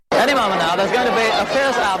moment now, there's going to be a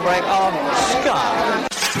fierce outbreak of ska.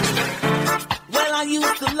 Well, I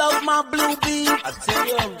used to love my blue beat. I tell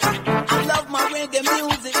you, I love my reggae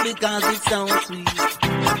music because it sounds sweet.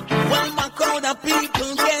 Well, my crowd of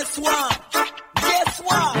people, guess what? Guess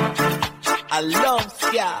what? I love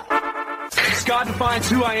ska. Ska defines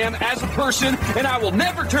who I am as a person, and I will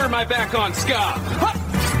never turn my back on ska. Huh!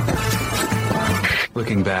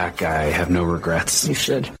 Looking back, I have no regrets. You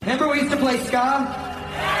should. Remember we used to play ska?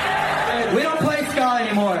 We don't play ska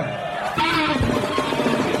anymore.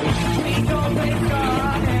 We don't play ska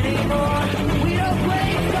anymore. We don't play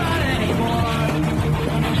ska anymore.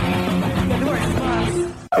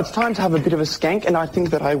 It's time to have a bit of a skank, and I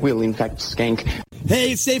think that I will, in fact, skank.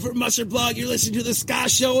 Hey, it's Dave from Mustard Blog. You're listening to the Ska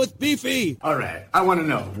Show with Beefy. All right, I want to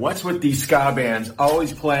know, what's with these ska bands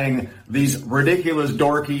always playing these ridiculous,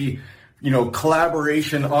 dorky,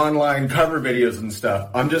 collaboration online cover videos and stuff?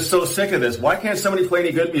 I'm just so sick of this. Why can't somebody play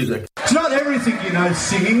any good music? It's not everything,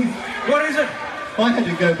 singing. What is it? I had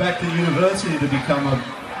to go back to university to become an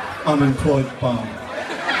unemployed bum.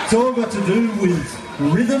 It's all got to do with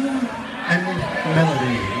rhythm and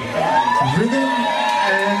melody. Rhythm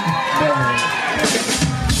and melody.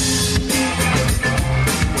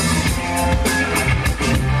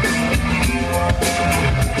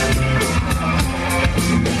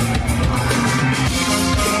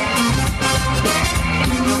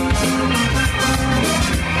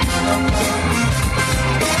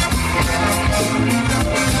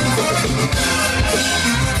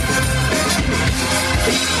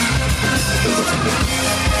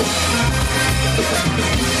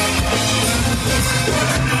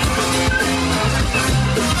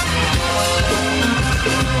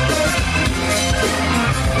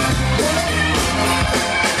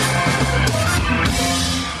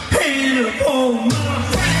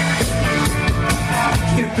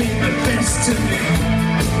 To me,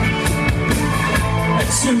 and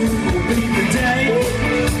soon will be the day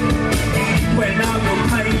when I will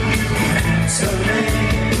pay you handsomely.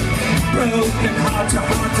 Broken heart to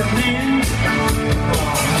mend.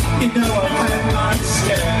 I've had my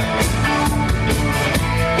share.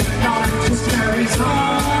 Life just carries on,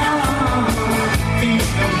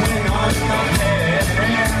 even when I'm not there.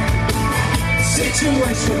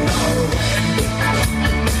 Situation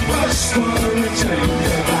rush for a change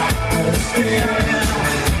of atmosphere.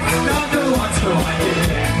 Not the ones who I did.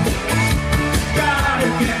 Gotta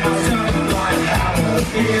get myself right out of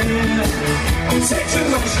here.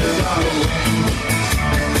 Situation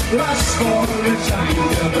rush for a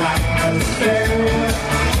change of atmosphere.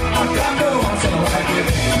 I got the ones who I did.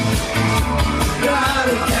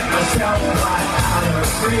 Gotta get myself right out of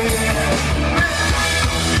here.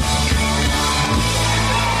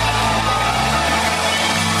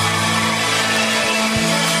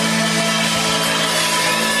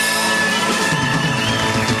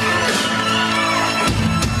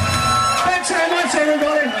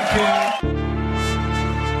 Everybody, thank you.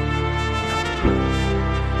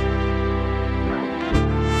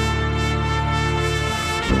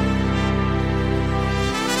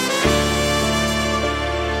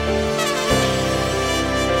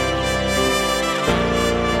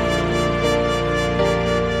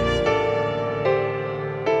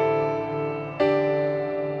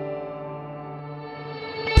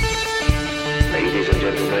 Ladies and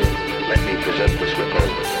gentlemen, let me present the slip-on.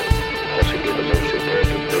 Possibly the most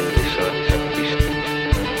important thing this side of East.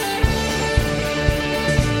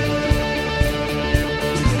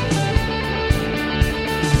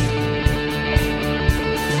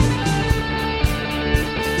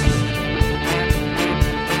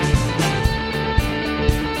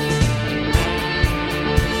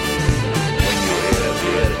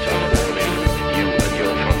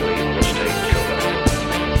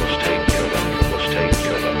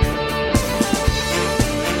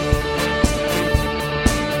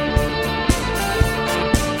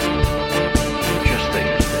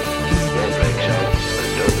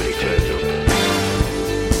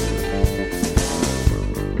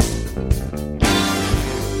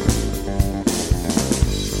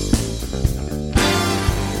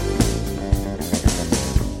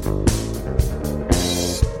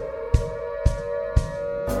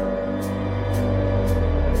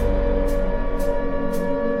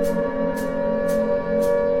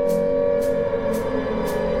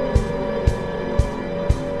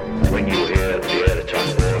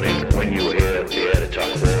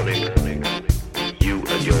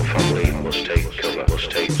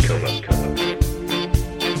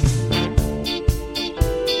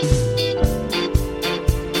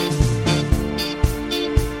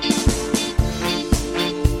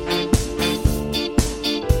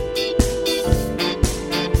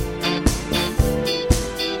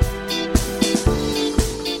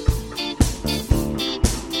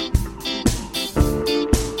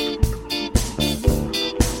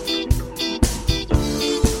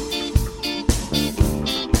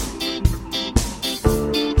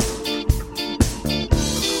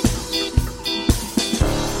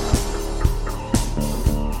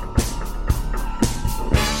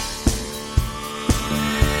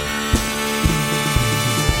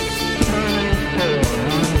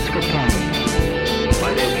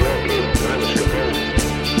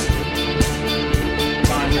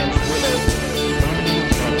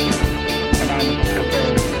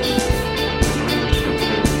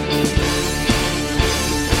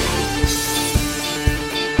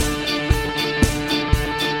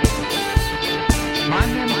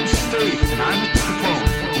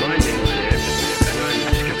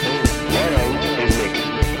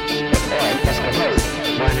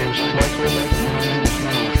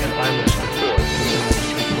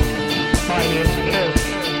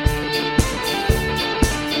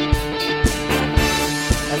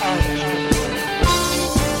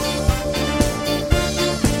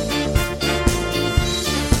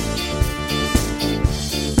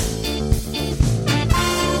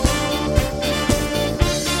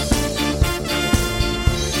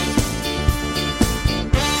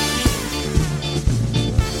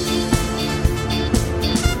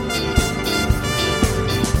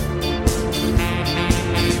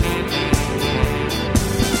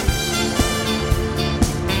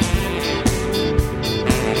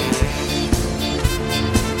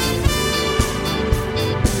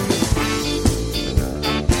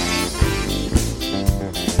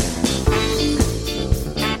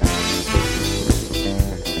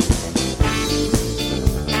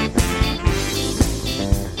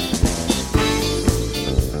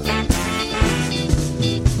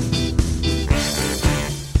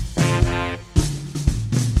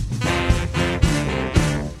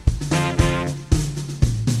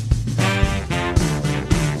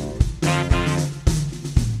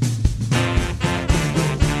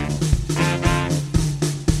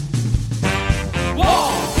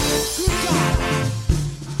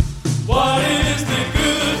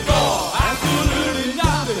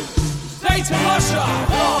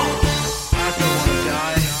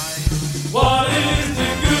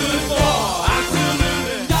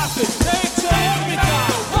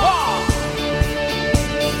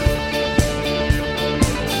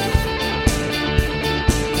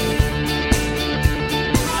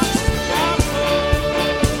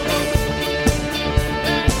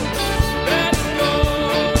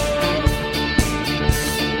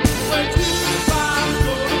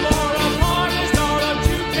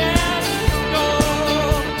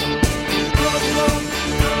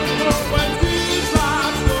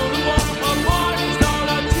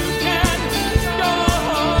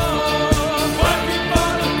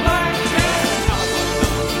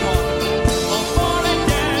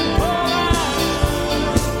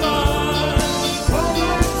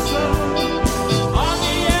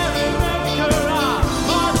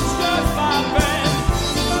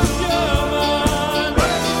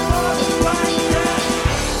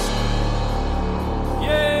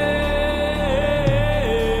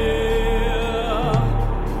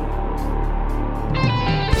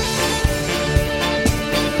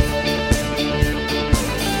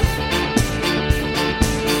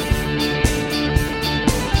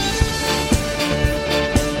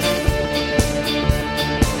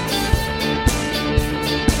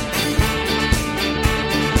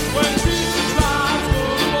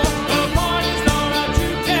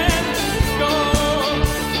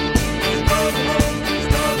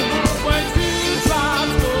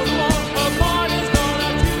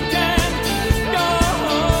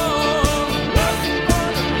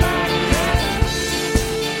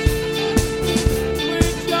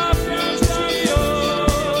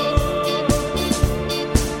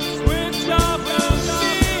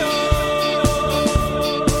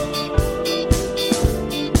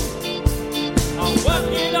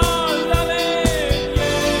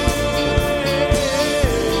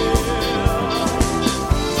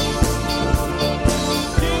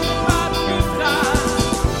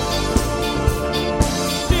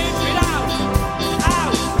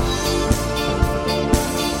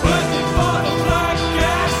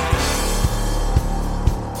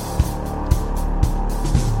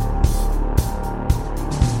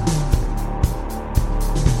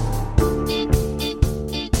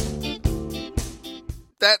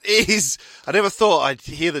 That is, I never thought I'd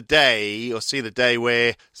hear the day or see the day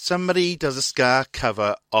where somebody does a ska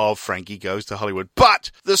cover of Frankie Goes to Hollywood.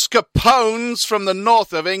 But the Scapones from the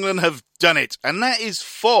north of England have done it. And that is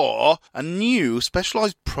for a new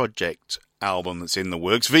specialised project album that's in the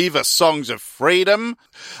works, Viva Songs of Freedom.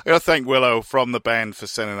 I gotta thank Willow from the band for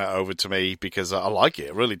sending that over to me because I like it,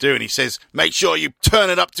 I really do. And he says, make sure you turn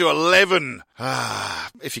it up to 11.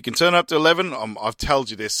 If you can turn it up to 11, I've told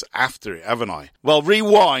you this after it, haven't I? Well,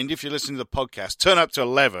 rewind if you're listening to the podcast, turn up to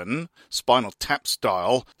 11, Spinal Tap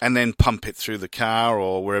style, and then pump it through the car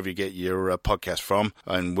or wherever you get your podcast from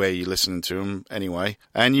and where you're listening to them anyway.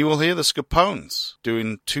 And you will hear the Scapones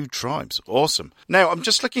doing Two Tribes. Awesome. Now, I'm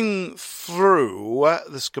just looking through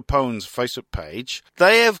the Scapones Facebook page.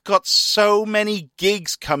 They have got so many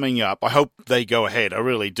gigs coming up. I hope they go ahead. I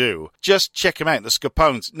really do. Just check them out, the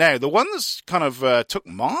Scapones. Now, the one that's kind of took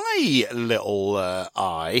my little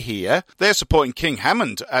eye here, they're supporting King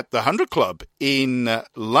Hammond at the 100 Club in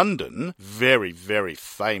London. Very, very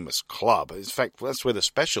famous club. In fact, that's where the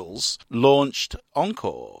Specials launched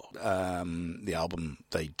Encore, the album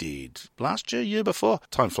they did last year before.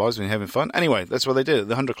 Time flies when you're having fun. Anyway, that's what they did at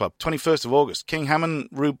the 100 Club. 21st of August. King Hammond,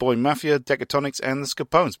 Rude Boy Mafia, Decatonics and the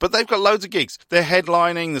Scapones. But they've got loads of gigs. They're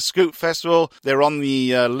headlining the Scoot Festival. They're on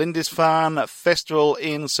the Lindisfarne Festival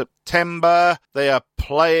in September. They are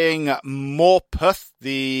playing Morpeth,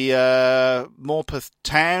 the Morpeth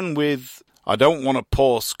town with... I don't want to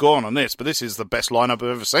pour scorn on this, but this is the best lineup I've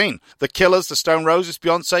ever seen. The Killers, the Stone Roses,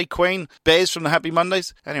 Beyonce, Queen, Bears from the Happy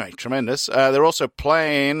Mondays. Anyway, tremendous. They're also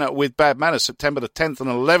playing with Bad Manners September the 10th and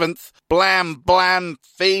 11th. Blam Blam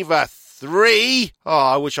Fever 3. Oh,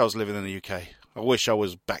 I wish I was living in the UK. I wish I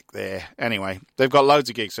was back there. Anyway, they've got loads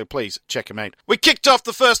of gigs, so please check them out. We kicked off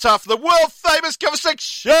the first half of the world-famous cover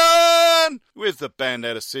section with the band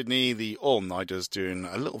out of Sydney, the All-Nighters, doing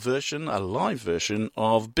a live version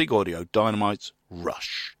of Big Audio Dynamite's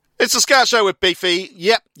Rush. It's the Ska Show with Beefy.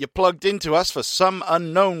 Yep, you plugged into us for some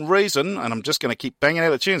unknown reason, and I'm just going to keep banging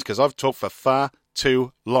out the tunes because I've talked for far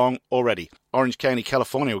too long already. Orange County,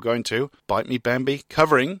 California, we're going to Bite Me Bambi,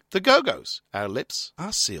 covering the Go-Go's. Our lips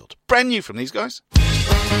are sealed. Brand new from these guys.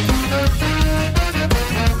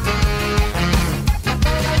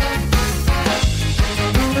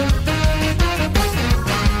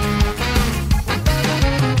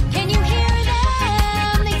 Can you hear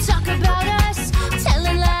them? They talk about us,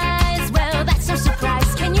 telling lies. Well, that's no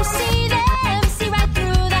surprise. Can you see them? See right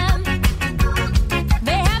through them.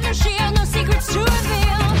 They have no shield, no secrets to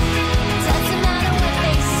reveal. Doesn't matter what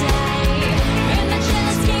they say. In the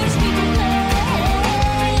jealous games people play,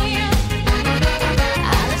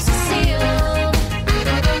 our lips are sealed.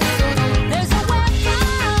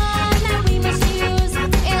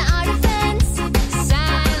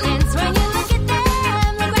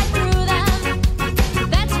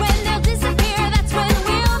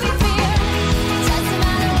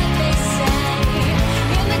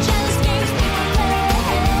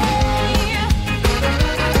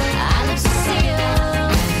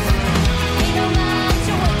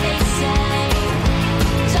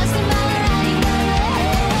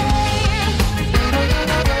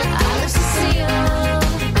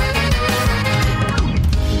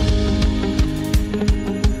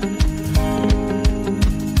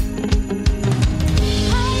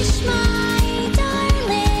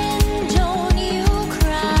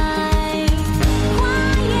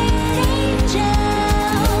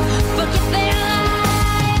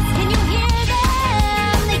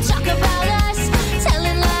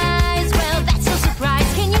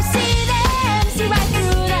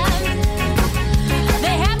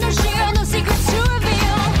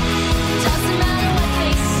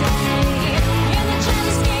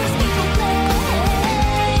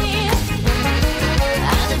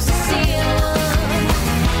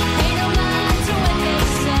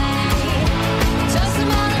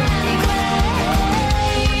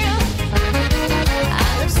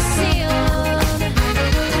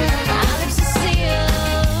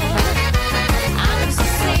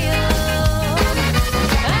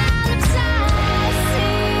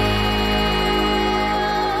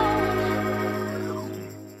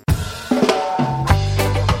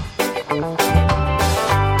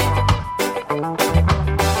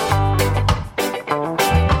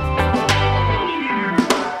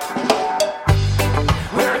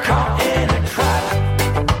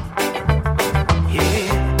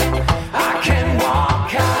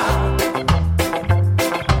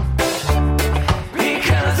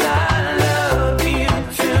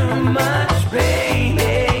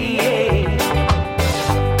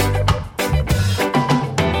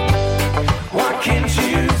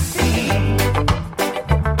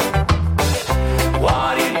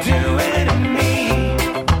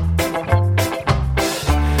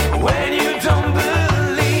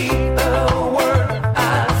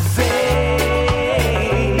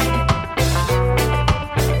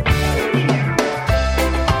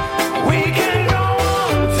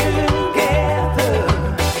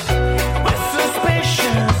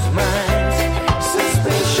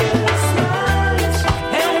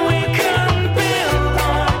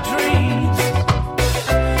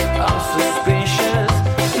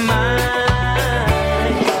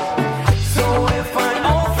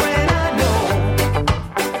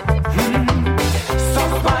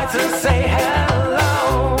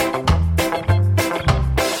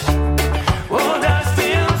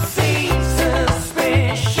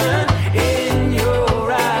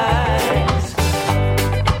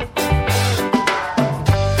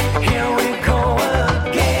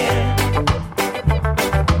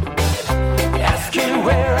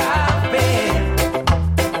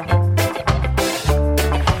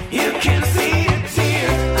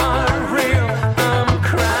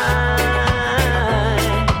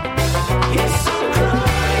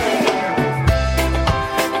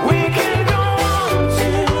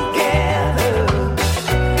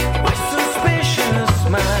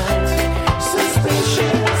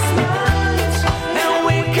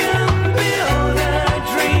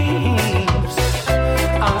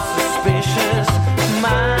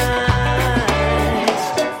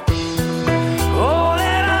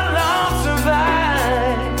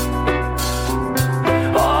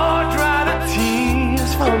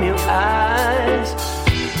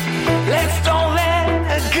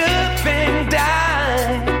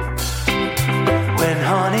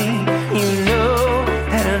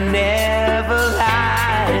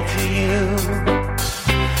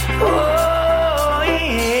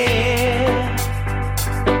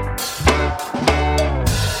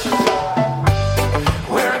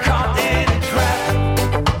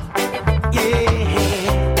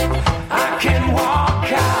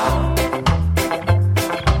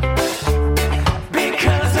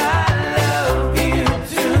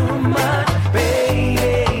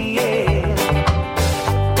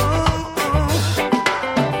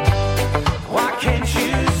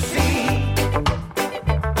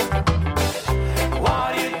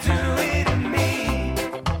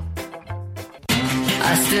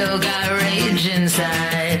 I still got rage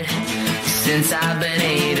inside since I've been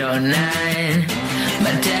 8 or 9.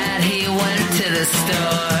 My dad, he went to the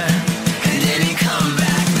store and then he come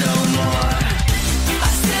back no more. I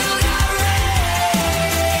still got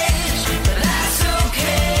rage, but that's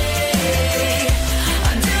okay.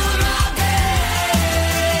 I'm doing my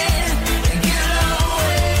best and get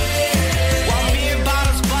away. While beer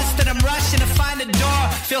bottles busted, I'm rushing to find the door.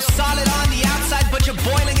 Feel solid on the outside, but you're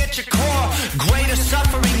boiling at your core. Greater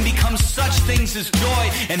suffering becomes such things as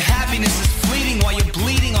joy, and happiness is fleeting while you're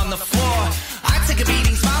bleeding on the floor. I take a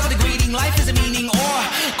beating, smile with a greeting. Life is a meaning, or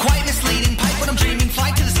quite misleading. Pipe when I'm dreaming,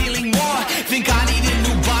 flight to the ceiling. More think I need a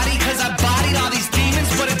new body, cause I bodied all these demons,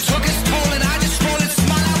 but it took its toll, and I just roll and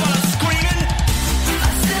smile out while I'm screaming. I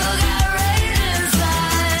still got rage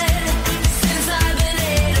inside since I've been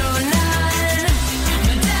 8 or 9.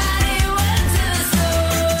 My daddy went to the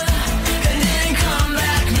store and didn't come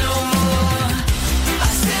back no more. I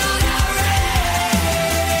still got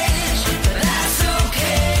rage, but that's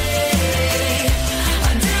okay.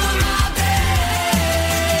 I'm doing my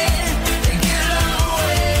best and get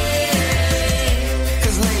away.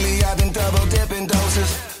 Cause lately I've been double dipping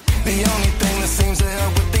doses. The only thing that seems to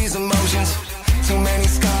help with these emotions. Too many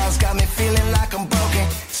scars got me feeling like I'm broken.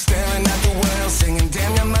 Staring at the world singing,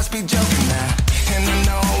 damn, you must be joking now. And I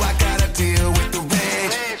know I gotta deal with the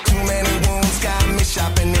rage. Too many wounds got me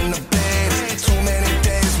shopping in the bed. Too many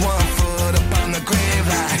days, 1 foot up on the grave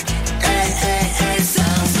like, hey, hey, hey,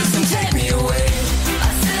 sound system, take me away. I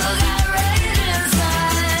still got rage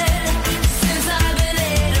inside since I've been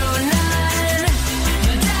 8 or 9.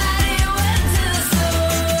 My daddy went to the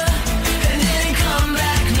store and didn't come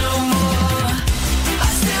back no more. I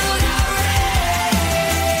still got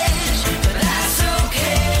rage, but that's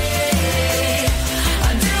okay.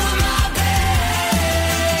 I'm doing my best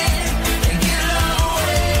and get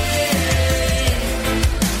away.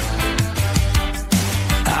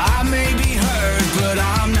 I may be hurt, but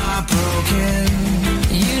I'm not broken.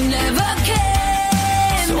 You never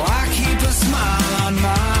can, So I keep a smile on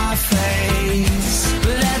my face.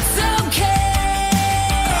 but that's okay.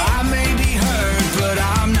 I may be hurt, but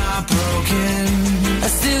I'm not broken. I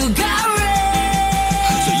still got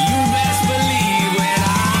rage. So you best believe when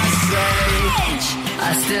I say I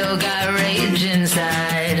still got rage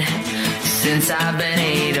inside since I've been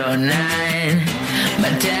 8 or 9.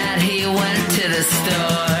 My dad, he went to the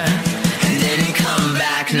store and didn't come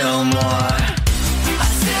back no more. I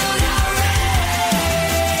still got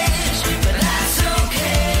rage, but that's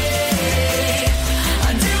okay.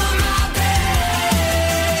 I'm doing my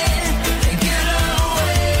best and get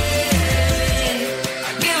away.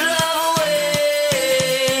 Give love away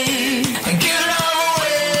and give love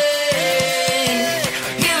away.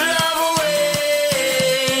 Give love away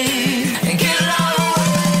and give love away.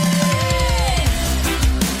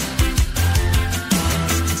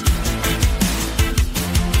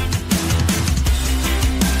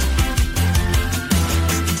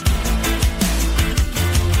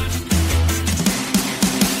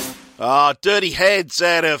 Dirty Heads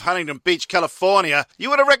out of Huntington Beach, California. You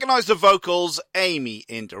would have recognized the vocals. Amy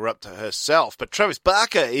interrupted herself, but Travis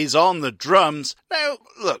Barker is on the drums. Now,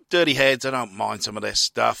 look, Dirty Heads, I don't mind some of their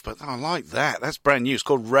stuff, but I like that. That's brand new. It's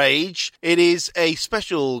called Rage. It is a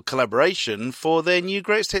special collaboration for their new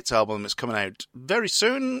Greatest Hits album. It's coming out very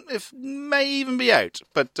soon, if may even be out.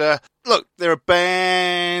 But, look, they're a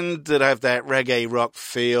band that have that reggae rock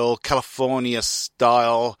feel, California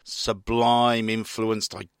style, Sublime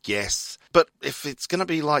influenced, I guess. But if it's going to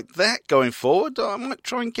be like that going forward, I might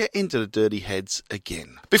try and get into the Dirty Heads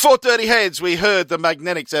again. Before Dirty Heads, we heard the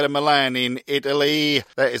Magnetics out of Milan in Italy.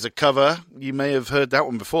 That is a cover. You may have heard that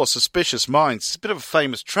one before, Suspicious Minds. It's a bit of a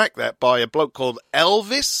famous track, that, by a bloke called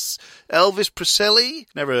Elvis Presley.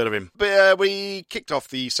 Never heard of him. But we kicked off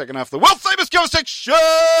the second half of the world-famous Go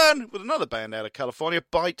section with another band out of California,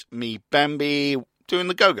 Bite Me Bambi, doing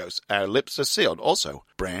the Go-Go's. Our Lips Are Sealed. Also,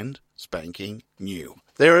 brand spanking new.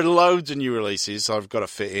 There are loads of new releases I've got to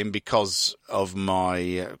fit in because of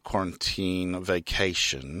my quarantine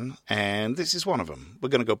vacation, and this is one of them. We're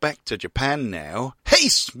going to go back to Japan now. Hey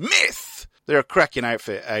Smith! They're a cracking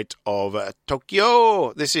outfit out of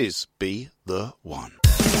Tokyo. This is Be The One.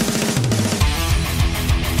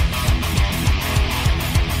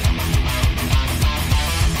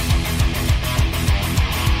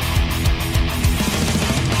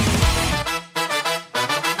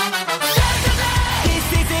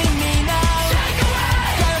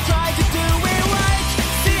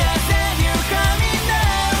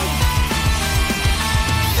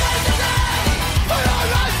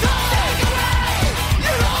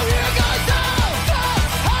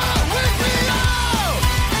 Oh!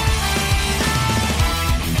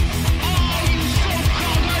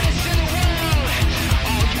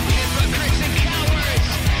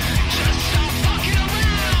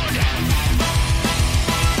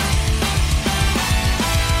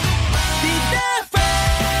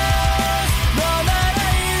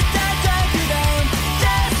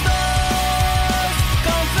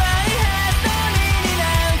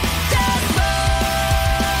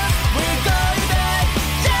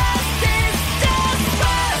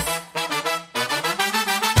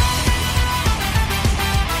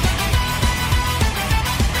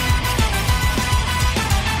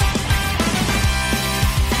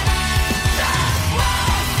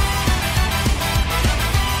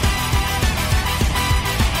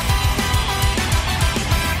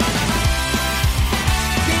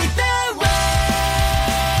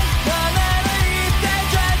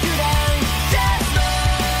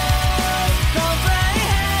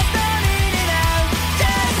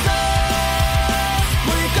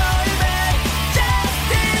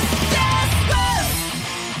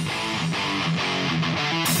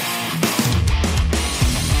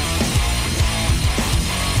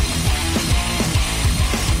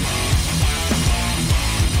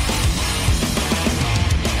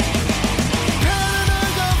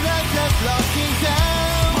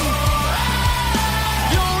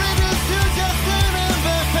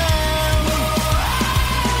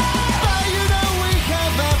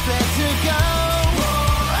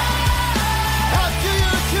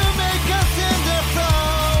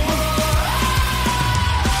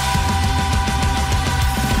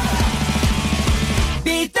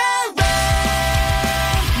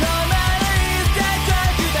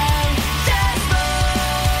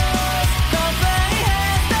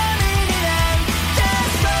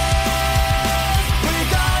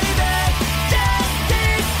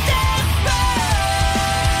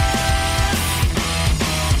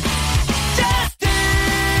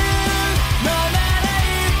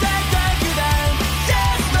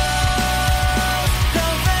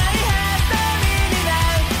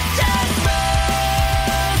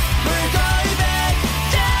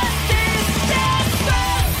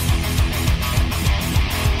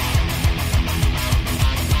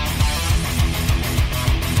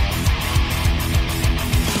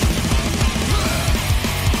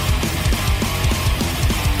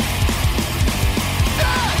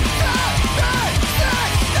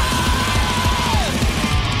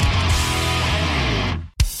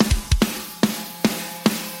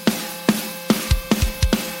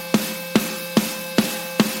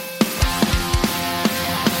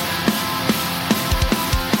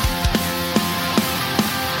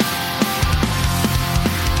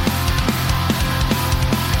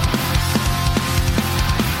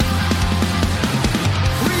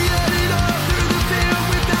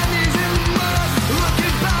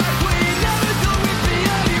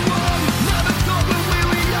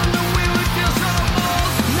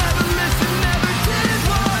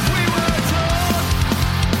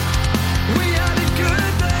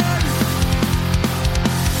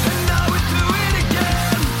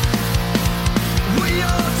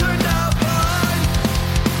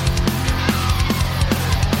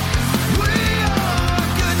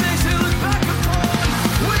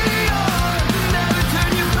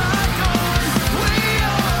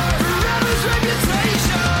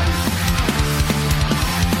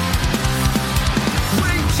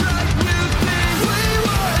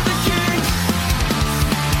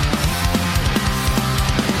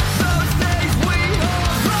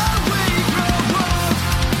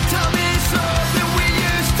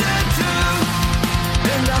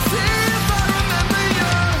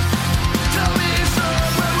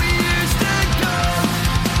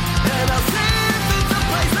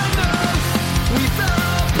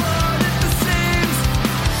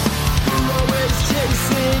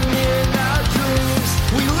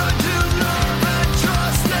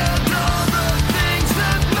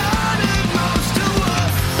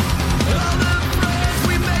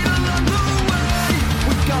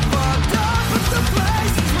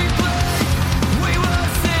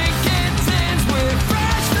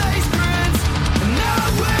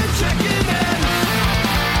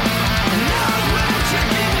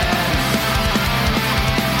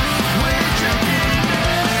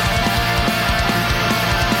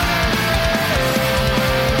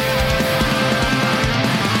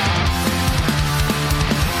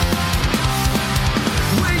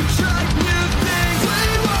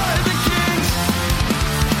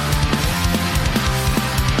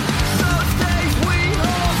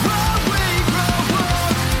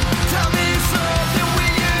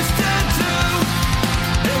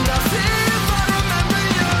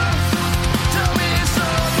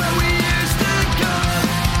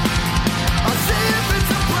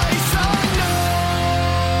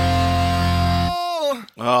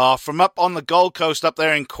 from up on the Gold Coast up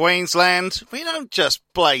there in Queensland. We don't just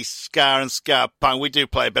play ska and ska punk. We do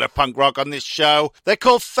play a bit of punk rock on this show. They're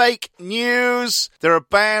called Fake News. They're a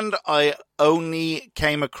band I only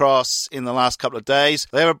came across in the last couple of days.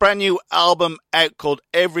 They have a brand new album out called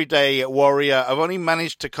Everyday Warrior. I've only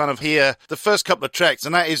managed to kind of hear the first couple of tracks,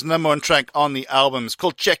 and that is the number one track on the album. It's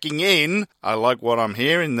called Checking In. I like what I'm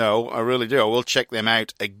hearing, though. I really do. I will check them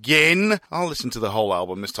out again. I'll listen to the whole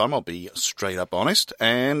album this time. I'll be straight up honest.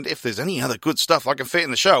 And if there's any other good stuff I can fit in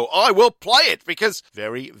the show, I will play it, because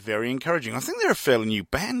very, very encouraging. I think they're a fairly new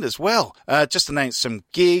band as well. Just announced some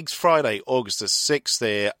gigs. Friday, August the 6th.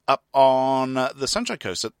 They're up on the Sunshine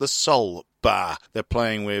Coast at the Soul Bar. They're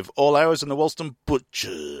playing with All Hours and the Wollston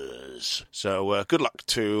Butchers. So good luck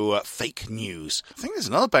to Fake News. I think there's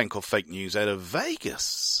another band called Fake News out of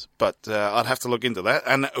Vegas, but I'd have to look into that.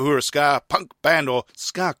 And who are a ska punk band, or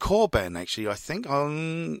ska core band, actually, I think.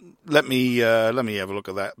 Let me have a look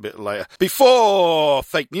at that a bit later. Before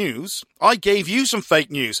Fake News, I gave you some fake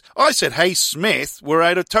news. I said, hey, Smith, we're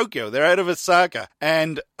out of Tokyo. They're out of Osaka.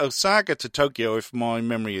 And Osaka to Tokyo, if my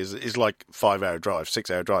memory is like 5-hour drive,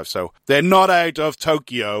 6-hour drive. So they're not out of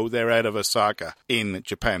Tokyo. They're out of Osaka in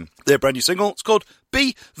Japan. Their brand new single, it's called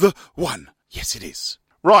Be the One. Yes, it is.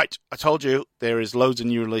 Right, I told you there is loads of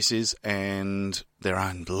new releases, and there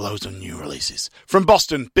are loads of new releases. From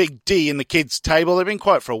Boston, Big D and the Kids Table. They've been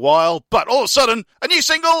quiet for a while, but all of a sudden, a new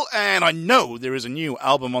single, and I know there is a new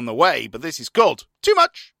album on the way, but this is called Too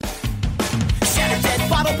Much. Shattered dead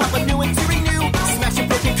bottle, pop a new one to renew. Smash a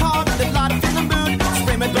broken car with a lot of in the mood.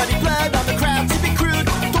 Spray my bloody blood on the crowd to be crude.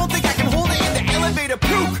 Don't think I can hold it in the elevator,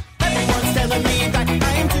 puke. Everyone's telling me that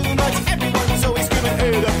I am too much. Everyone's always screaming,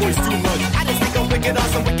 hey, that boy's too much. I just think I'm wicked,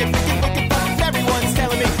 awesome, wicked, wicked, wicked. But everyone's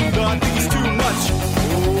telling me, no, I think it's too much.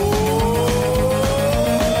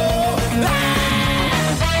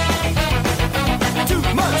 Too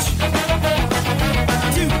much.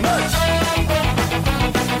 Too much.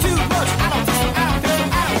 Too much. I don't think so, I don't think so,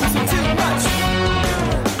 I don't think so. Too much.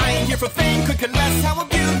 I ain't here for fame, could care less how I'm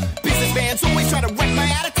viewed. Businessman's always try to wreck my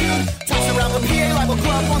attitude. Toss around the PA rival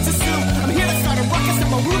club wants to sue. I'm here to start a ruckus in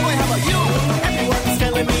my room, boy, how about you? Everyone's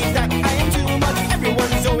telling me that I am too much.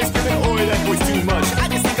 Everyone's always screaming, oi, that boy's too much. I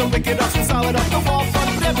just think I'm wicked awesome, solid off the wall front.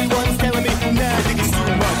 But everyone's telling me, nah, I think it's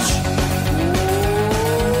too much.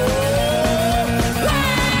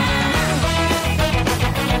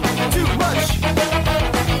 Too much.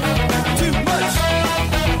 Too much.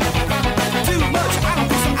 Too much. I don't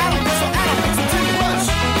think so, I don't think so, I don't think so. Too much.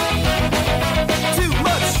 Too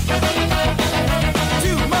much.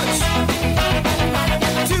 Too much.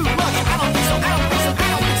 Too much. I don't think so, I don't think so, I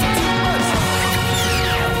don't think so. Too much.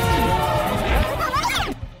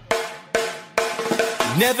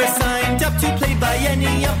 Never signed up to play by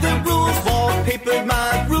any of the rules. Wallpapered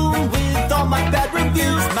my room with all my bad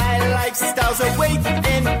reviews. My lifestyle's a weight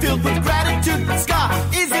and filled with gratitude. Ska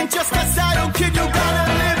isn't just a saddle, kid, you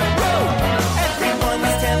gotta live it, bro.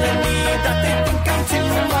 Everyone's telling me that they think I'm too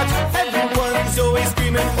much. Everyone's always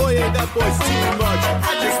screaming, oh yeah, that boy's too much.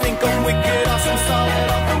 I just think I'm wicked, awesome, solid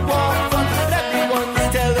off the wall front. But everyone's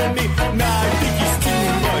telling me, nah, I think he's too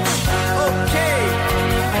much. Okay,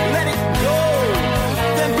 let it go.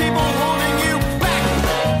 Them people holding you back.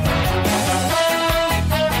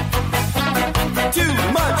 Too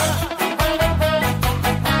much.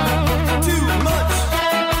 Too much.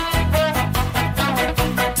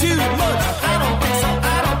 Too much. I don't think so.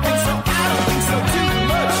 I don't think so. I don't think so. Too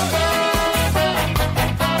much.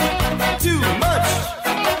 Too much.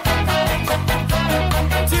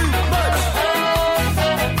 Too much.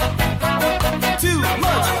 Too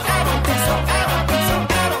much. I don't think so. I don't think so.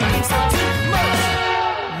 I don't think so. Too much.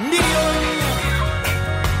 Neon.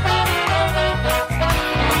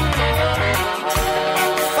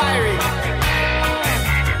 Fiery.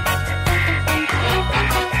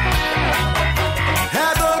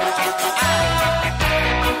 Havoc.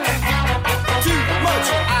 Too much.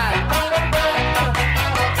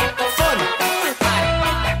 Fun.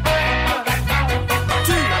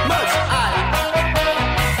 Too much.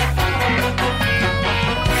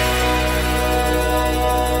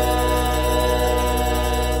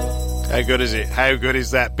 How good is it? How good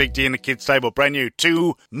is that? Big D and the Kids Table, brand new,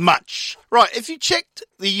 Too Much. Right, if you checked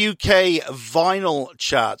the UK vinyl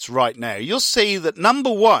charts right now, you'll see that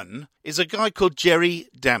number one is a guy called Jerry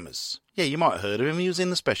Dammers. Yeah, you might have heard of him. He was in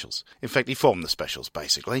the Specials. In fact, he formed the Specials,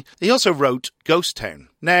 basically. He also wrote Ghost Town.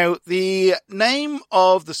 Now, the name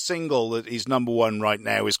of the single that is number one right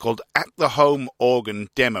now is called At the Home Organ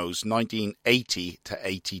Demos 1980 to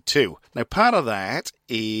 82. Now, part of that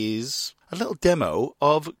is a little demo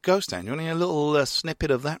of Ghost Town. You want to hear a little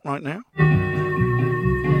snippet of that right now?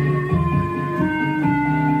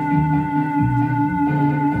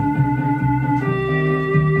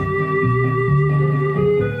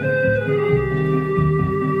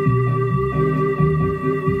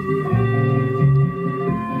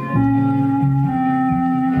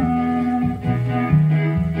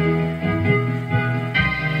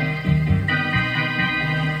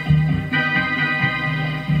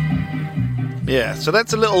 Yeah, so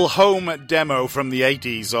that's a little home demo from the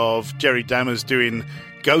 80s of Jerry Dammers doing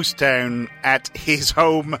Ghost Town at his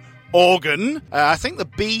home organ. I think the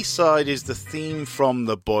B-side is the theme from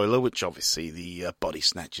The Boiler, which obviously the Body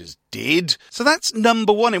Snatchers did. So that's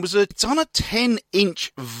number one. It's on a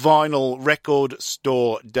 10-inch vinyl record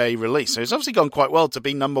store day release. So it's obviously gone quite well to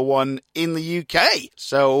be number one in the UK.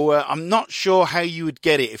 So I'm not sure how you would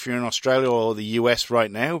get it if you're in Australia or the US right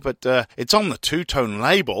now, but it's on the Two-Tone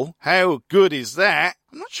label. How good is that?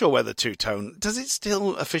 I'm not sure whether Two-Tone, does it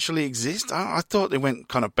still officially exist? I thought they went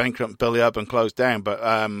kind of bankrupt and belly up and closed down, but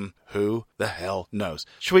who the hell knows?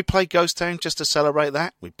 Should we play Ghost Town just to celebrate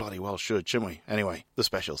that? We bloody well should, shouldn't we? Anyway, the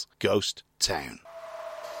specials. Ghost Town.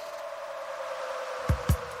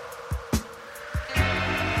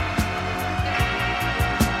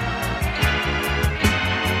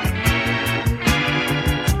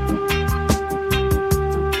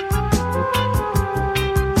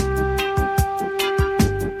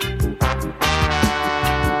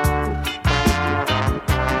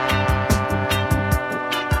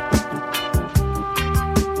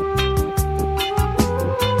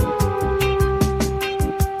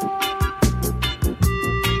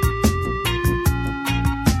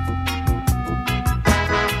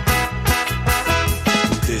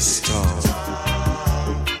 This storm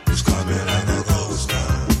is coming like a ghost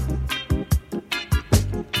town.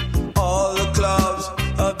 All the clubs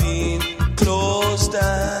are being closed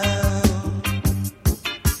down.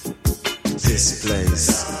 This place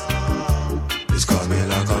is coming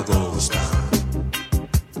like a ghost town.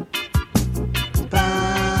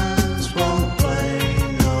 Bands won't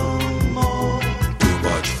play no more. Too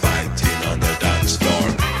much fighting on the dance floor.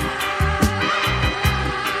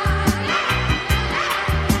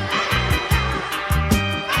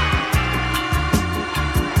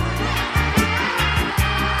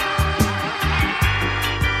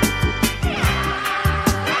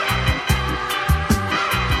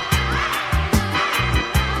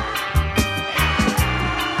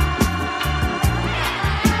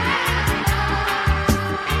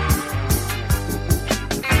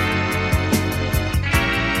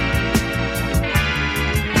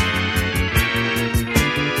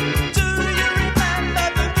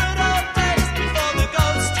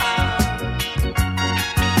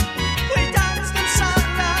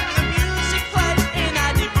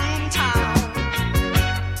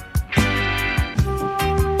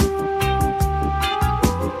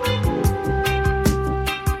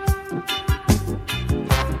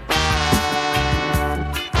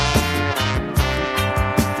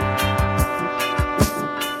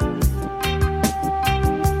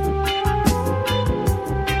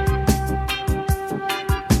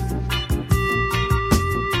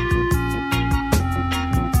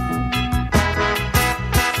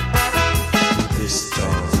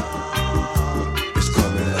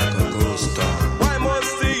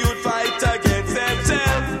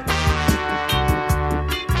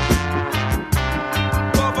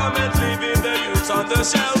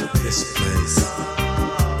 This place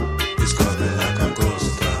is coming like a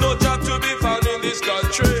ghost town. No job to be found in this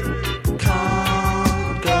country.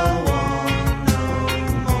 Can't go on no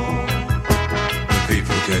more. The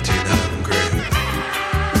people getting hungry.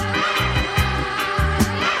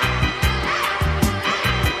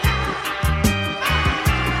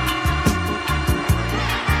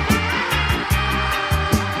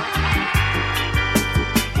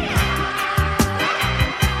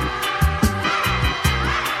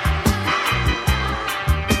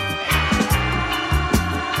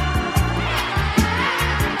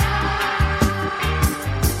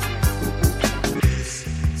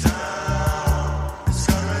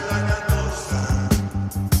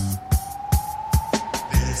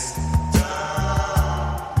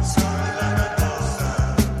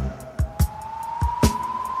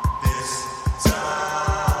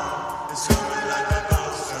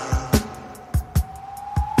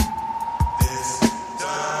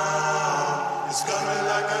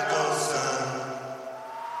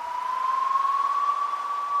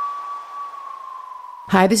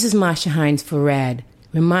 Hi, this is Masha Hines for RAD,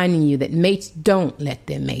 reminding you that mates don't let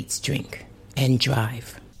their mates drink and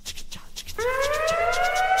drive.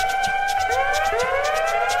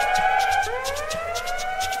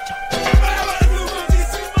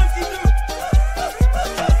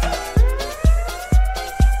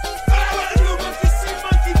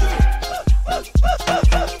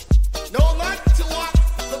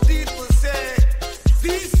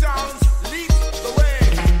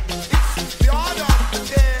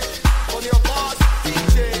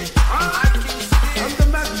 I'm the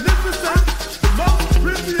magnificent, the most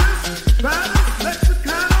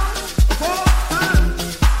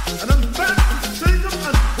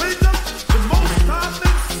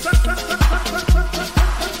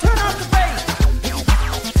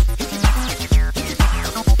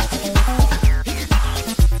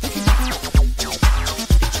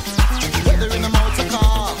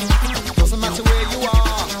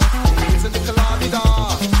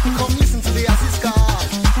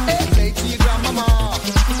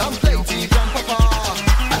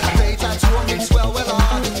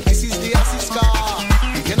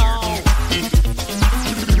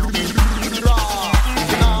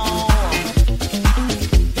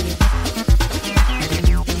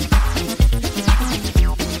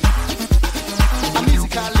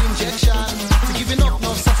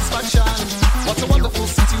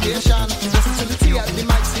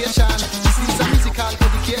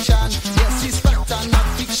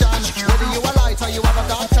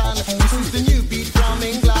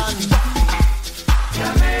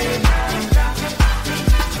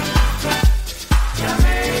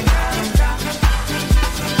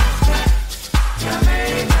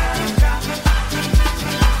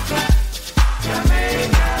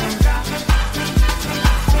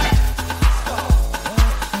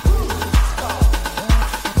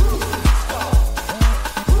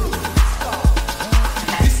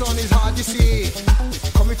Odyssey.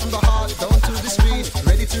 Coming from the heart down to the street,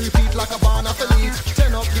 ready to repeat like a barn of elite.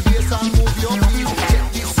 Turn up the bass and move your feet.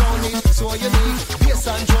 Check this sound, it's so unique. Bass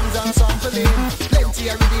and drums and sampling, plenty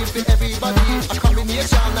of rhythm for everybody. A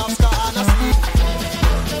combination of ska and a speed.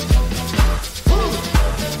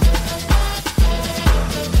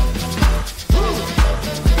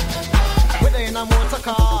 Whether in a motor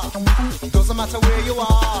car, doesn't matter where you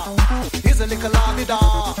are. Here's a little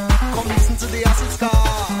la-di-da. Come listen to the acid ska.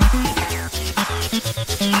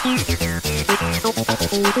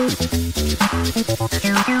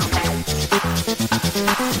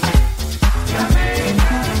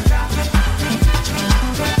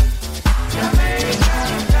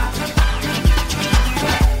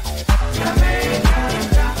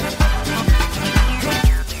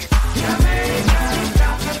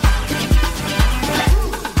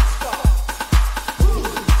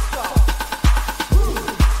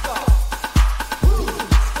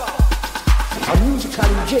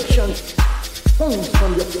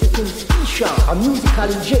 From your freaking speaker, a musical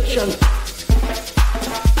injection.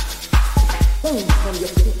 From your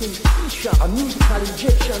freaking speaker, a musical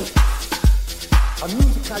injection. A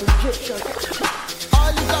musical injection. All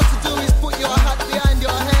you got to do is put your hat behind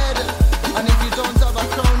your head, and if you don't have a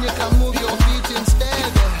crown, you can move your feet instead.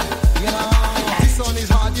 You know, this song is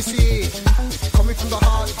hard to see. Coming from the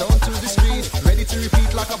heart down to the street, ready to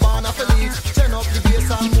repeat like a barn of elite. Turn up the bass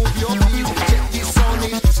and move your feet. Check this sound,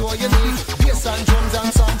 it's so unique. Bass and drums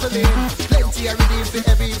and sampling, plenty of rhythm for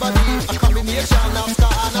everybody. A combination of ska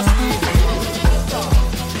and a speed.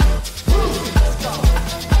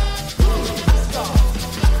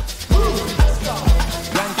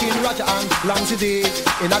 Ranking Roger and Long today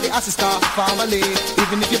in the Assista family.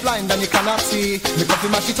 Even if you're blind and you cannot see, me coffee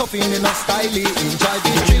mash it up in enough style. Enjoy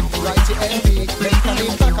this trip, right to envy. Make an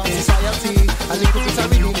impact on society. A little bit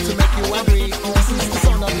of rhythm to make you agree. This is the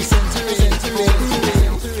sound of the century.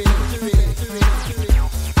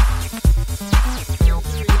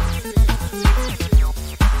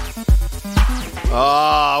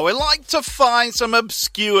 We like to find some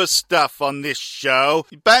obscure stuff on this show.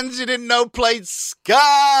 Bands you didn't know played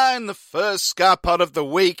ska in the first ska part of the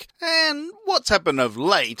week. And what's happened of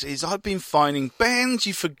late is I've been finding bands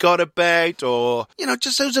you forgot about, or, you know,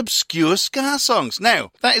 just those obscure ska songs. Now,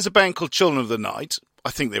 that is a band called Children of the Night. I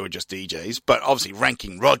think they were just DJs, but obviously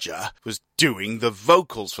Ranking Roger was doing the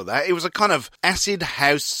vocals for that. It was a kind of acid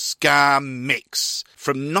house ska mix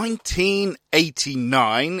from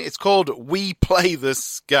 1989. It's called We Play the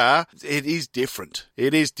Ska. It is different.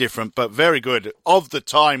 It is different, but very good. Of the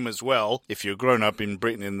time as well. If you're grown up in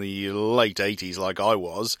Britain in the late 80s like I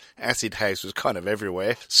was, acid house was kind of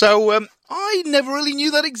everywhere. So I never really knew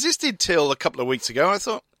that existed till a couple of weeks ago. I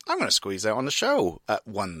thought, I'm going to squeeze that on the show at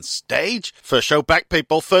one stage. First show back,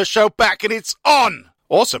 people. First show back, and it's on.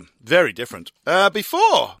 Awesome. Very different.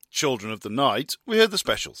 Before Children of the Night, we heard the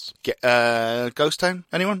specials. Ghost Town,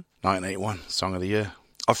 anyone? 1981, Song of the Year.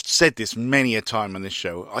 I've said this many a time on this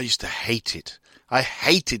show. I used to hate it. I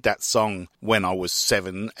hated that song when I was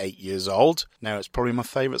 7, 8 years old. Now it's probably my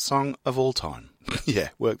favourite song of all time. Yeah,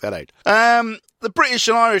 work that out. The British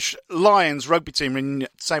and Irish Lions rugby team are in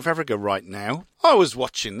South Africa right now. I was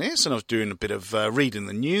watching this and I was doing a bit of reading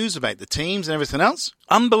the news about the teams and everything else.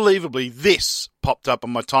 Unbelievably, this popped up on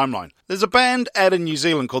my timeline. There's a band out in New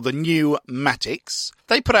Zealand called the Pneumatics.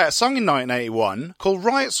 They put out a song in 1981 called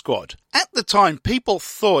Riot Squad. At the time, people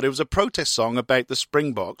thought it was a protest song about the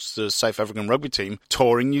Springboks, the South African rugby team,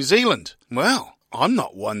 touring New Zealand. Well, I'm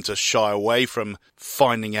not one to shy away from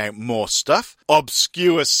finding out more stuff.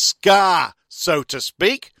 Obscure ska, so to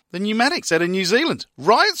speak. The Pneumatics out of New Zealand.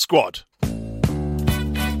 Riot Squad.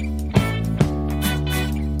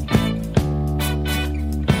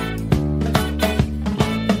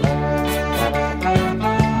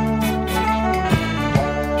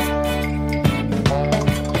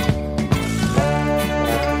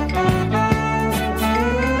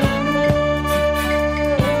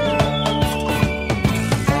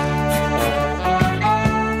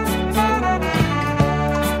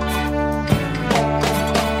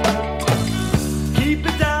 Keep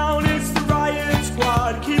it down, it's the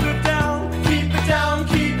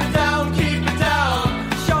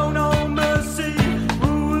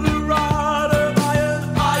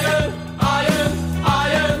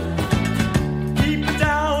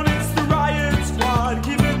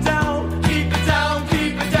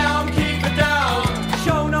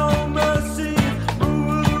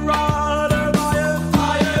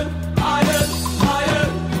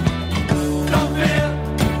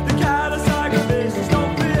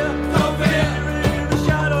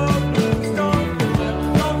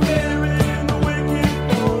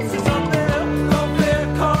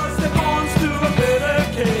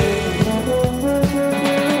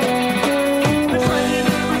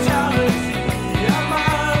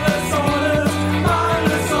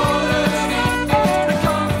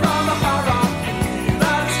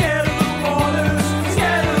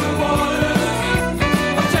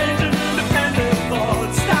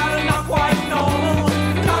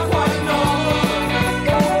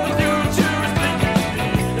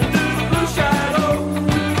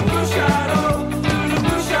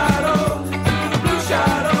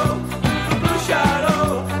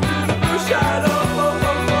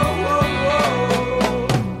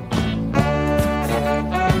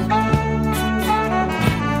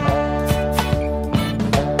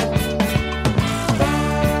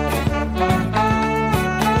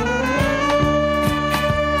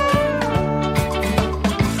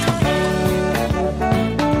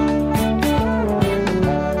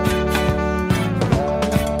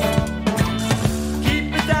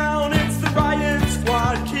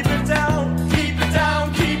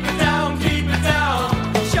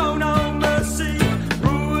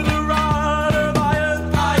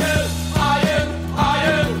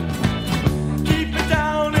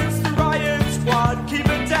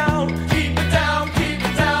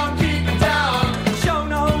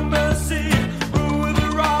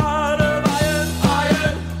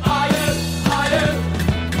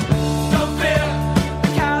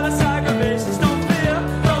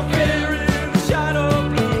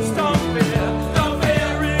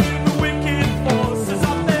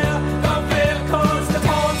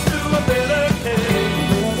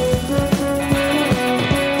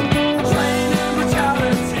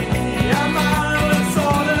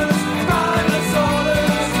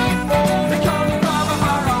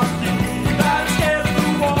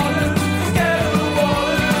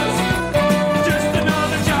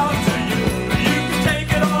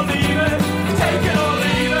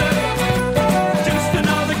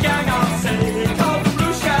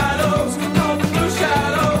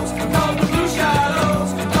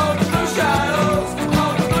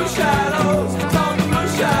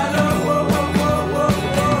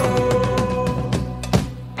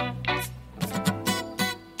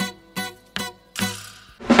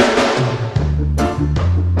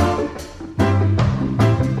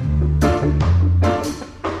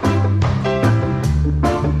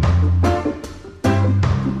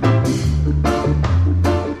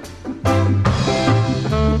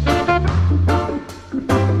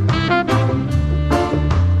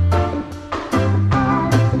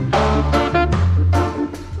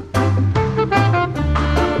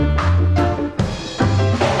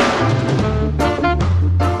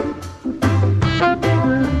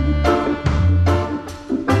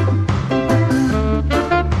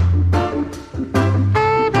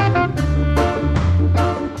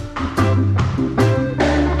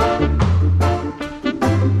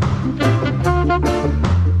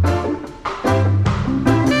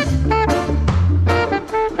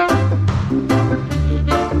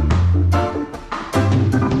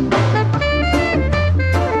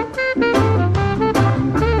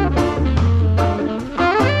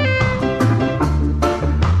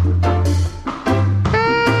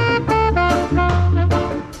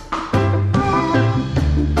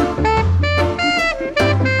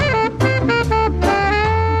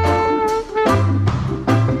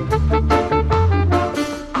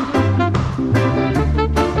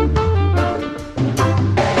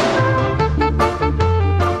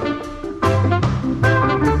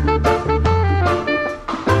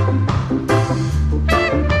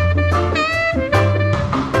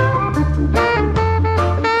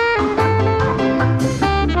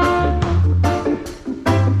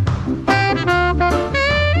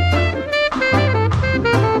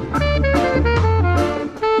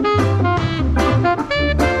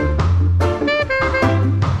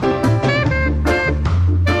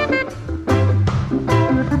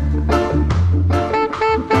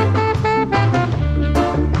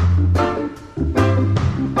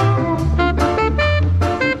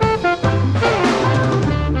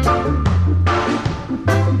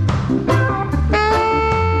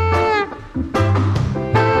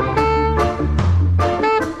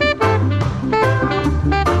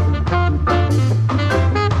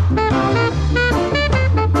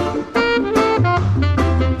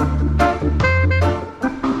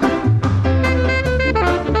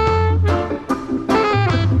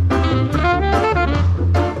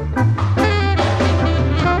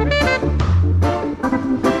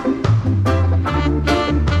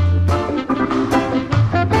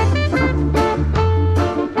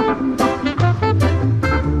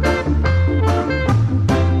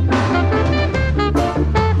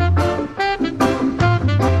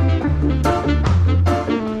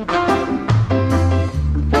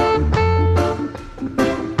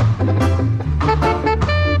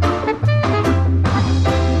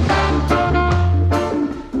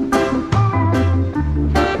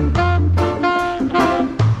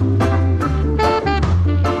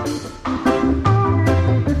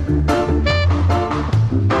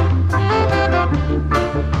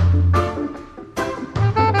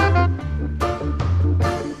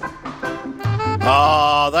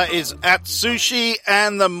that is At Sushi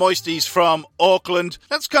and the Moisties from Auckland.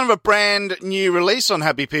 That's kind of a brand new release on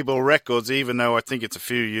Happy People Records, even though I think it's a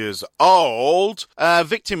few years old.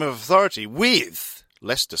 Victim of Authority with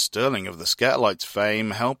Lester Sterling of the Scatolites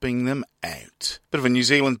fame helping them out. Bit of a New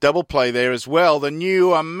Zealand double play there as well. The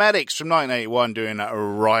new Maddox from 1981 doing a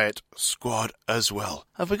Riot Squad as well.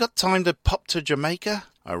 Have we got time to pop to Jamaica?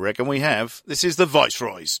 I reckon we have. This is the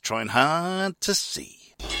Viceroys, trying hard to see.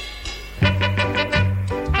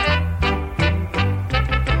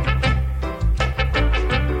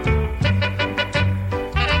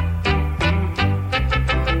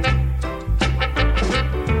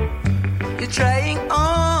 You're trying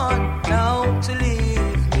on now to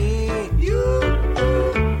leave me. You're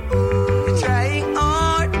trying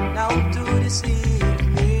on now to deceive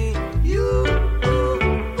me.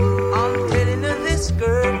 I'm telling you this,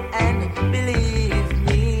 girl, and believe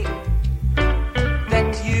me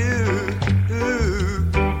that you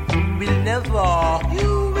will never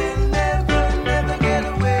get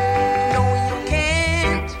away. No, you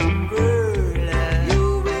can't, girl. You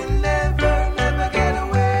will never get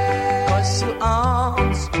away. 'Cause you are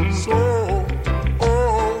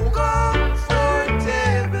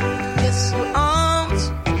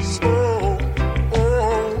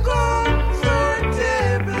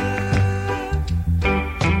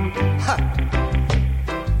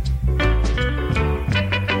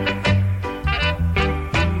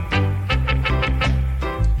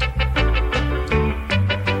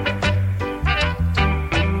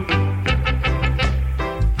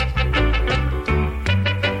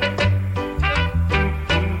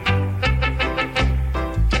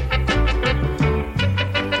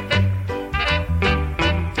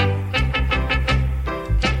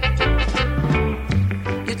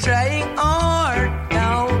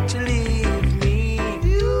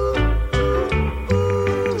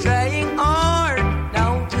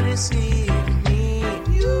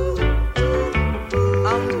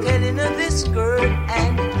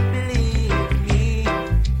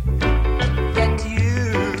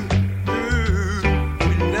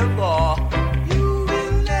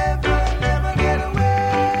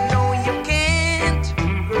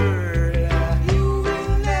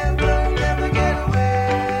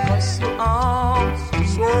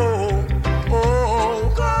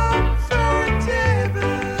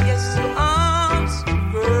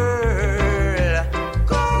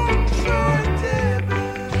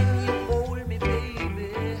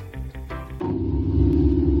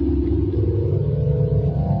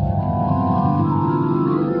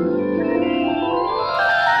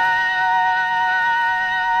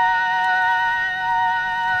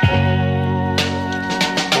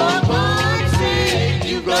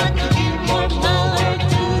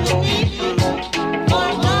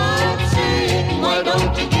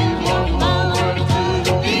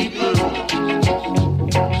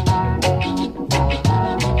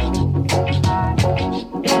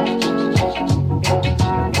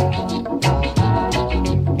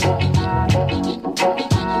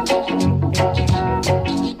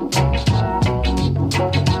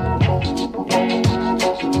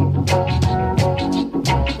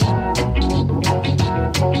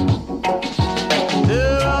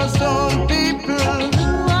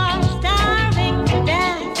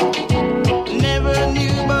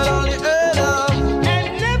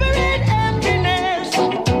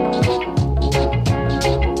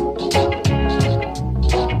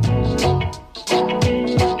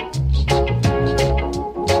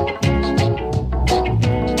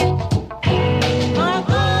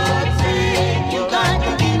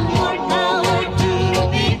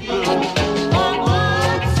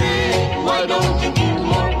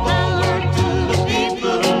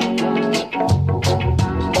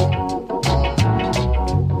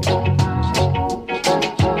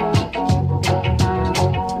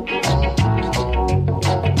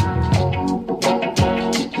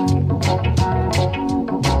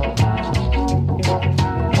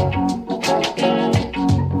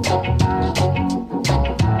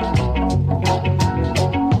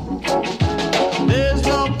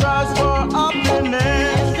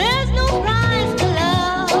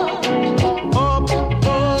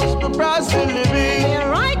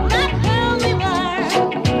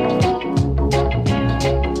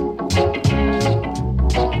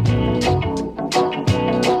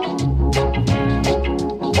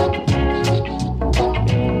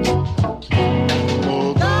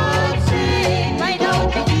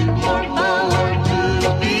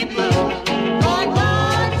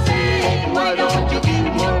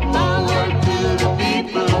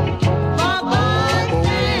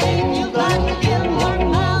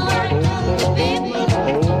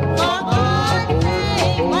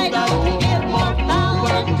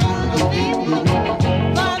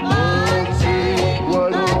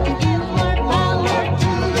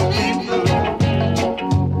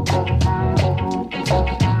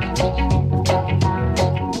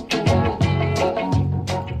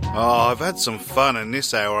I've had some fun in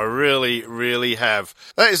this hour. I really, really have.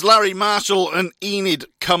 That is Larry Marshall and Enid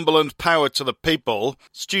Cumberland, Power to the People.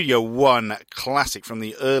 Studio One classic from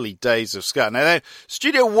the early days of ska. Now,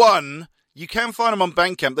 Studio One, you can find them on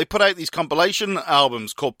Bandcamp. They put out these compilation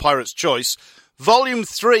albums called Pirate's Choice. Volume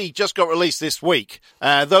 3 just got released this week.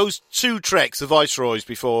 Those two tracks, the Viceroys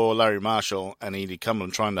before Larry Marshall and Edie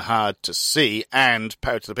Cumberland, Trying to Hard to See, and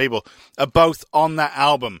Power to the People, are both on that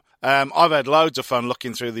album. I've had loads of fun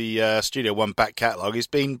looking through the Studio One back catalogue. It's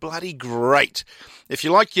been bloody great. If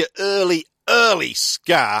you like your early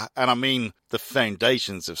ska, and I mean the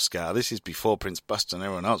foundations of ska, this is before Prince Buster and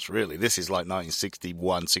everyone else, really. This is like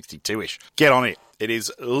 1961, 62-ish. Get on it. It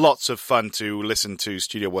is lots of fun to listen to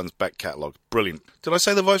Studio One's back catalogue. Brilliant. Did I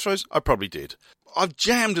say the Viceroys? I probably did. I've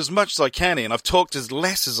jammed as much as I can in. I've talked as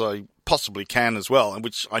less as I possibly can as well, and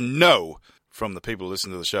which I know from the people who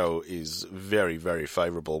listen to the show is very, very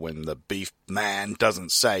favourable when the beef man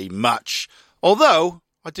doesn't say much. Although,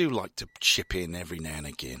 I do like to chip in every now and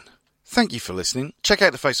again. Thank you for listening. Check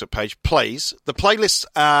out the Facebook page, please. The playlists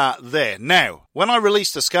are there. Now, when I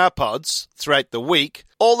release the Ska Pods throughout the week,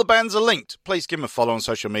 all the bands are linked. Please give them a follow on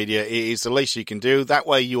social media. It is the least you can do. That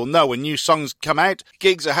way you'll know when new songs come out,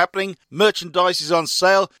 gigs are happening, merchandise is on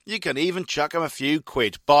sale. You can even chuck them a few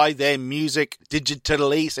quid. Buy their music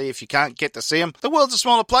digitally, see if you can't get to see them. The world's a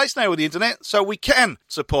smaller place now with the internet, so we can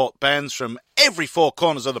support bands from every four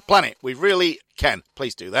corners of the planet. We really can.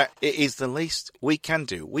 Please do that. It is the least we can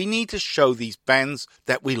do. We need to show these bands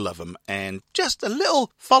that we love them, and just a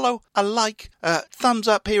little follow, a like, a thumbs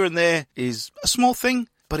up here and there is a small thing,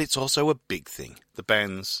 but it's also a big thing. The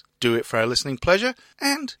bands do it for our listening pleasure,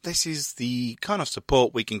 and this is the kind of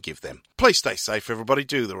support we can give them. Please stay safe, everybody.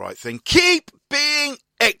 Do the right thing. Keep being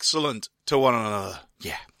excellent to one another.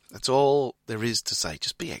 Yeah. That's all there is to say.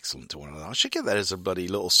 Just be excellent to one another. I should get that as a bloody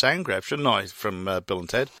little sound grab, shouldn't I, from Bill and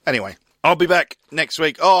Ted? Anyway, I'll be back next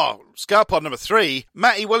week. Oh, Ska Pod number 3,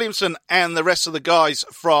 Matty Williamson and the rest of the guys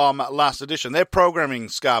from last edition. They're programming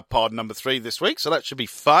Ska Pod number 3 this week, so that should be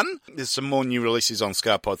fun. There's some more new releases on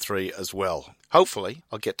Ska Pod 3 as well. Hopefully,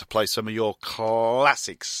 I'll get to play some of your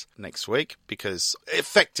classics next week, because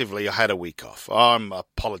effectively I had a week off. I'm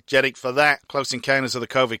apologetic for that. Close encounters of the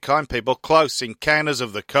COVID kind, people. Close encounters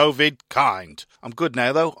of the COVID kind. I'm good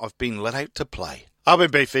now, though. I've been let out to play. I've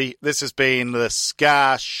been Beefy. This has been the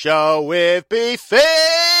Ska Show with Beefy.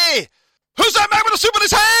 Who's that man with a soup on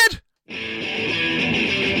his head?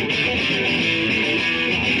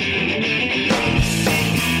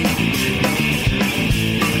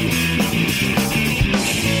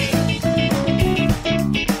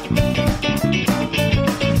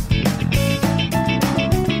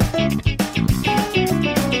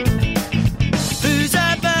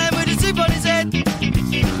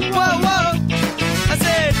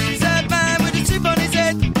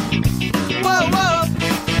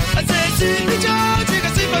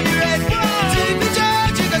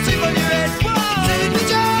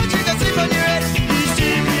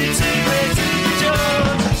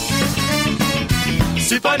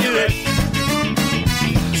 Soup on your head,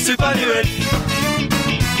 soup on your head,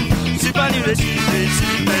 soup on your head,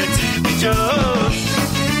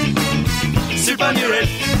 soup on your head,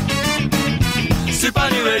 soup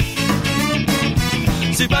on your head,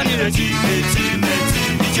 soup on your head,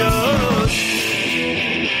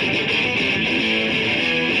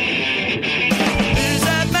 who's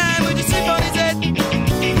that man with the soup on his head?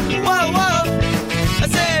 Whoa, whoa, I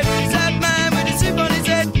said, who's that man with the soup on his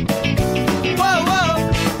head? Whoa, whoa.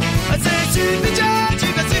 Super George, you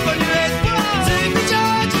got soup on your head. Super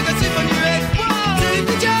George, you got soup on your head.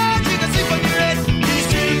 Super George, you got soup on your head. He's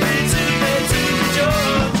stupid, Super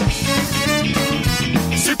George.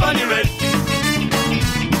 Soup on your head.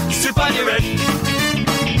 Soup on your head.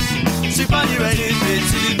 Soup on your head,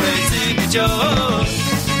 Super George.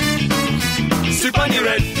 Soup on your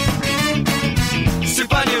head.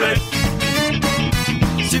 Soup on your head.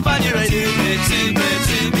 Soup on your head,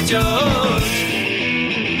 Super George.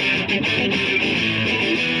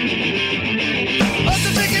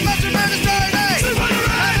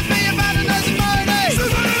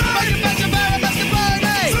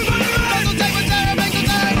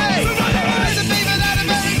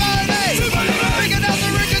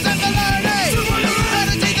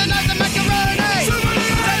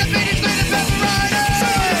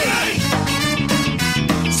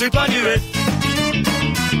 Soup on your head,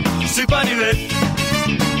 soup on your head,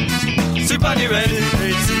 soup on your head,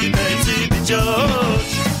 Super George.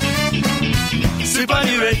 Soup on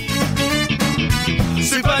your head,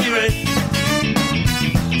 soup on your head,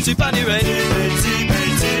 soup on your head,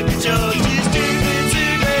 Super George. Super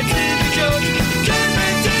George,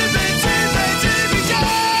 Super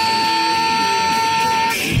George.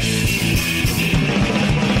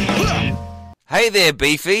 Hey there,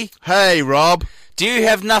 Beefy. Hey, Rob. Do you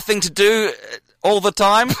have nothing to do all the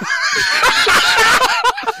time?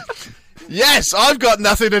 Yes, I've got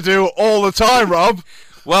nothing to do all the time, Rob.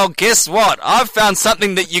 Well, guess what? I've found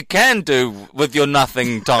something that you can do with your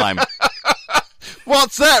nothing time.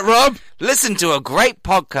 What's that, Rob? Listen to a great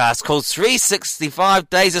podcast called 365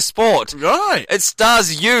 Days of Sport. Right. It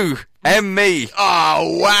stars you and me.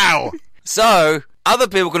 Oh, wow. So, other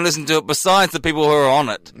people can listen to it besides the people who are on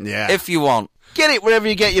it. Yeah. If you want. Get it wherever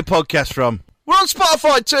you get your podcast from. We're on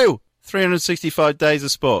Spotify too. 365 Days of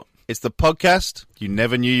Sport. It's the podcast you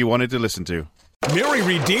never knew you wanted to listen to. Mary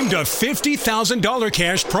redeemed a $50,000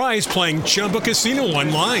 cash prize playing Chumba Casino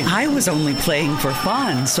online. I was only playing for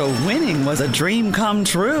fun, so winning was a dream come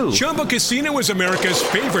true. Chumba Casino is America's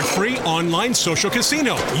favorite free online social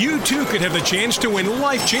casino. You, too, could have the chance to win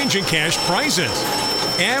life-changing cash prizes.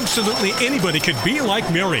 Absolutely anybody could be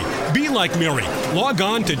like Mary. Be like Mary. Log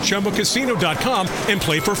on to ChumbaCasino.com and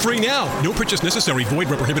play for free now. No purchase necessary. Void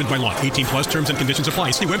where prohibited by law. 18 plus terms and conditions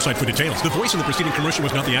apply. See website for details. The voice in the preceding commercial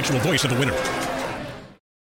was not the actual voice of the winner.